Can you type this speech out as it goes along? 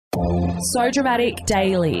So Dramatic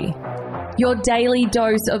Daily. Your daily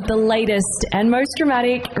dose of the latest and most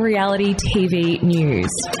dramatic reality TV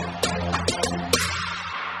news.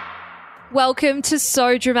 Welcome to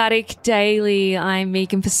So Dramatic Daily. I'm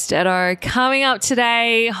Megan Pistetto. Coming up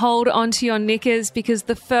today, hold on to your knickers because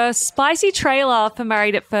the first spicy trailer for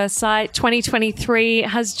Married at First Sight 2023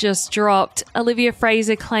 has just dropped. Olivia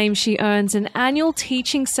Fraser claims she earns an annual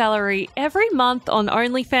teaching salary every month on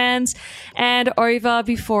OnlyFans and over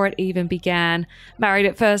before it even began. Married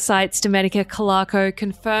at First Sight's Domenica Calarco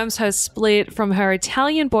confirms her split from her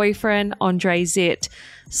Italian boyfriend, Andre Zitt.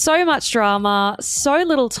 So much drama, so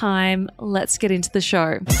little time. Let's get into the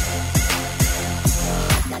show.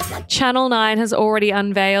 Channel 9 has already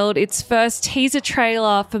unveiled its first teaser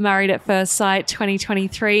trailer for Married at First Sight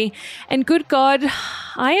 2023. And good God,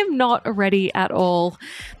 I am not ready at all.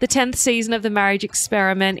 The 10th season of the marriage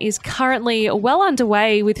experiment is currently well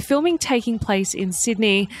underway with filming taking place in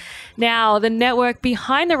Sydney. Now, the network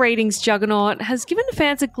behind the ratings juggernaut has given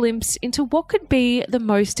fans a glimpse into what could be the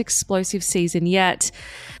most explosive season yet.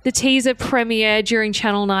 The teaser premiered during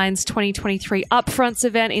Channel 9's 2023 Upfronts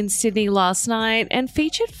event in Sydney last night and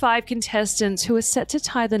featured 5 contestants who are set to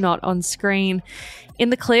tie the knot on screen. In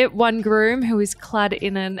the clip, one groom, who is clad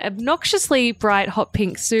in an obnoxiously bright hot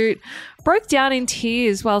pink suit, broke down in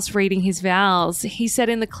tears whilst reading his vows. He said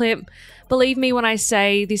in the clip, "Believe me when I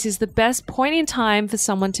say this is the best point in time for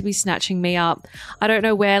someone to be snatching me up. I don't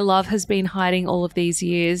know where love has been hiding all of these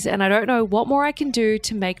years, and I don't know what more I can do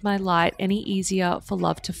to make my light any easier for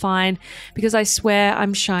love to find, because I swear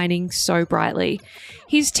I'm shining so brightly."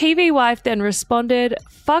 His TV wife then responded,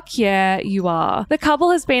 "Fuck yeah, you are." The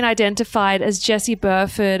couple has been identified as Jessie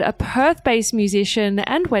Burford, a Perth-based musician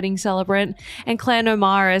and wedding celebrant, and Claire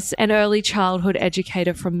Nomaris, an early childhood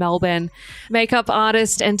educator from Melbourne. Makeup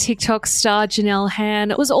artist and TikTok star Janelle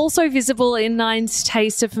Han was also visible in Nine's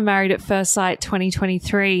taster for Married at First Sight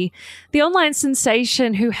 2023. The online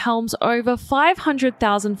sensation, who helms over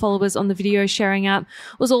 500,000 followers on the video sharing app,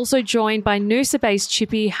 was also joined by Noosa-based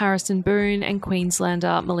Chippy Harrison Boone and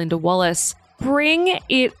Queenslander Melinda Wallace. Bring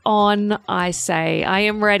it on, I say. I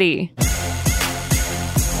am ready.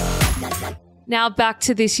 Now back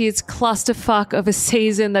to this year's clusterfuck of a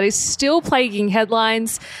season that is still plaguing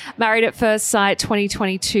headlines. Married at First Sight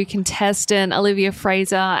 2022 contestant Olivia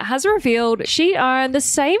Fraser has revealed she earned the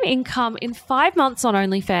same income in 5 months on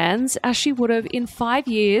OnlyFans as she would have in 5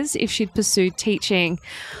 years if she'd pursued teaching.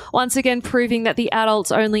 Once again proving that the Adults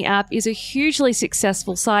Only app is a hugely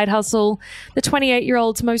successful side hustle, the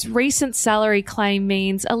 28-year-old's most recent salary claim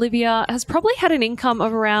means Olivia has probably had an income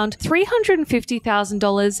of around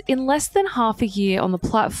 $350,000 in less than half a year on the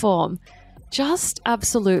platform. Just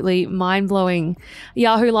absolutely mind-blowing.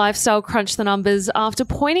 Yahoo Lifestyle crunched the numbers after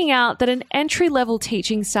pointing out that an entry-level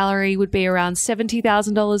teaching salary would be around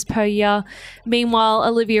 $70,000 per year. Meanwhile,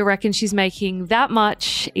 Olivia reckons she's making that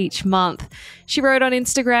much each month. She wrote on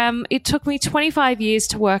Instagram, "It took me 25 years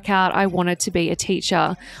to work out I wanted to be a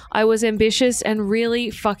teacher. I was ambitious and really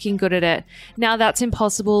fucking good at it. Now that's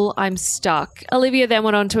impossible. I'm stuck." Olivia then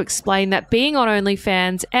went on to explain that being on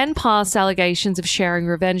OnlyFans and past allegations of sharing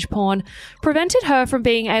revenge porn prevented her from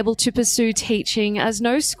being able to pursue teaching as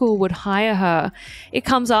no school would hire her. It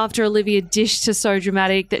comes after Olivia dished to So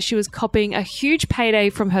Dramatic that she was copying a huge payday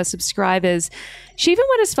from her subscribers. She even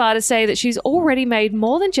went as far to say that she's already made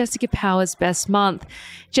more than Jessica Power's best month.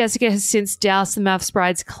 Jessica has since doused the Maths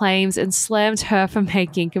Bride's claims and slammed her for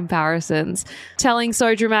making comparisons. Telling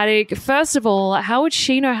So Dramatic, "First of all, how would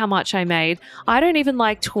she know how much I made? I don't even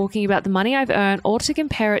like talking about the money I've earned or to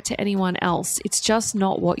compare it to anyone else. It's just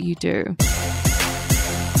not what you do."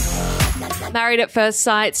 Married at First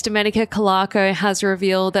Sight's Domenica Calarco has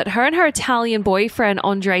revealed that her and her Italian boyfriend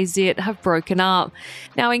Andre Zitt have broken up.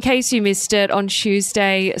 Now, in case you missed it, on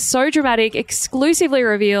Tuesday, So Dramatic exclusively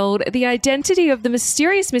revealed the identity of the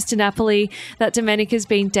mysterious Mr. Napoli that Domenica's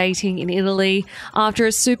been dating in Italy after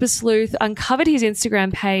a super sleuth uncovered his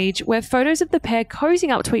Instagram page where photos of the pair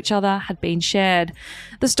cozying up to each other had been shared.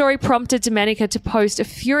 The story prompted Domenica to post a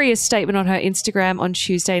furious statement on her Instagram on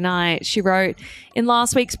Tuesday night. She wrote, "In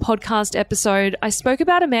last week's podcast episode, I spoke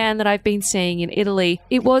about a man that I've been seeing in Italy.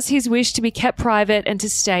 It was his wish to be kept private and to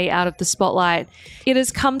stay out of the spotlight. It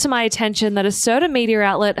has come to my attention that a certain media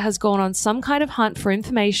outlet has gone on some kind of hunt for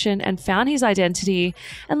information and found his identity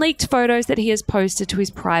and leaked photos that he has posted to his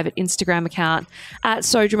private Instagram account. At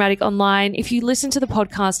So Dramatic Online, if you listen to the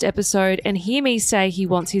podcast episode and hear me say he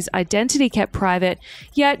wants his identity kept private,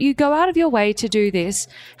 yet you go out of your way to do this,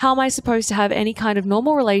 how am I supposed to have any kind of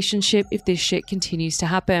normal relationship if this shit continues to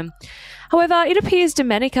happen? However, it appears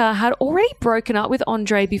Domenica had already broken up with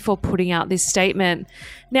Andre before putting out this statement.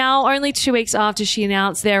 Now, only 2 weeks after she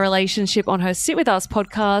announced their relationship on her Sit With Us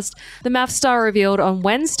podcast, the MAF star revealed on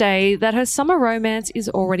Wednesday that her summer romance is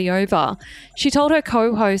already over. She told her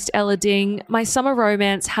co-host Ella Ding, "My summer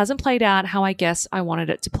romance hasn't played out how I guess I wanted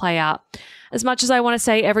it to play out. As much as I want to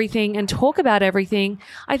say everything and talk about everything,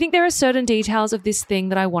 I think there are certain details of this thing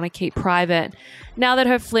that I want to keep private." Now that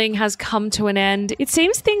her fling has come to an end, it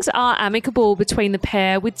seems things are amicable between the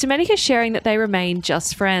pair, with Domenica sharing that they remain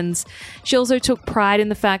just friends. She also took pride in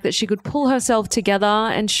the fact that she could pull herself together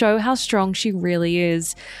and show how strong she really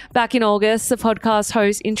is. Back in August, the podcast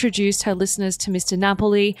host introduced her listeners to Mr.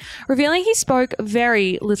 Napoli, revealing he spoke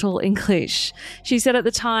very little English. She said at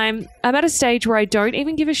the time, "I'm at a stage where I don't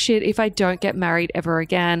even give a shit if I don't get married ever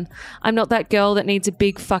again. I'm not that girl that needs a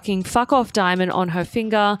big fucking fuck off diamond on her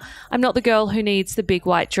finger. I'm not the girl who needs the big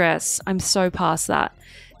white dress. I'm so past that."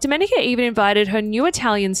 Domenica even invited her new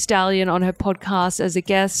Italian stallion on her podcast as a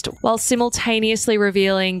guest, while simultaneously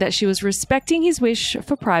revealing that she was respecting his wish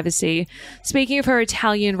for privacy. Speaking of her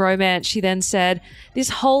Italian romance, she then said, "This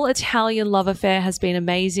whole Italian love affair has been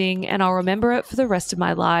amazing, and I'll remember it for the rest of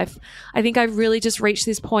my life. I think I've really just reached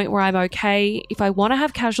this point where I'm okay. If I want to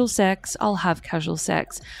have casual sex, I'll have casual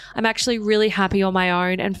sex. I'm actually really happy on my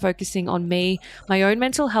own and focusing on me, my own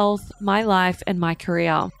mental health, my life, and my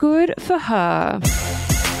career." Good for her.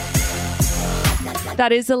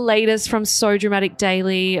 That is the latest from So Dramatic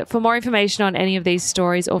Daily. For more information on any of these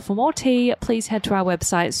stories or for more tea, please head to our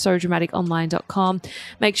website, sodramaticonline.com.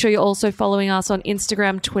 Make sure you're also following us on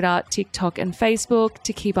Instagram, Twitter, TikTok, and Facebook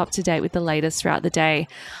to keep up to date with the latest throughout the day.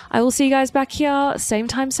 I will see you guys back here, same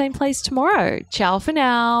time, same place tomorrow. Ciao for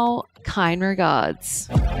now. Kind regards.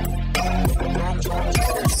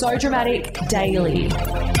 So Dramatic Daily.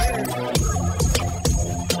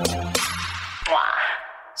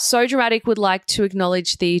 So Dramatic would like to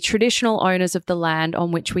acknowledge the traditional owners of the land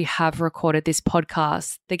on which we have recorded this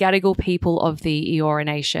podcast, the Gadigal people of the Eora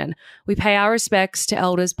Nation. We pay our respects to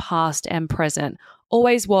elders past and present.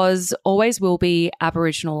 Always was, always will be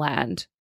Aboriginal land.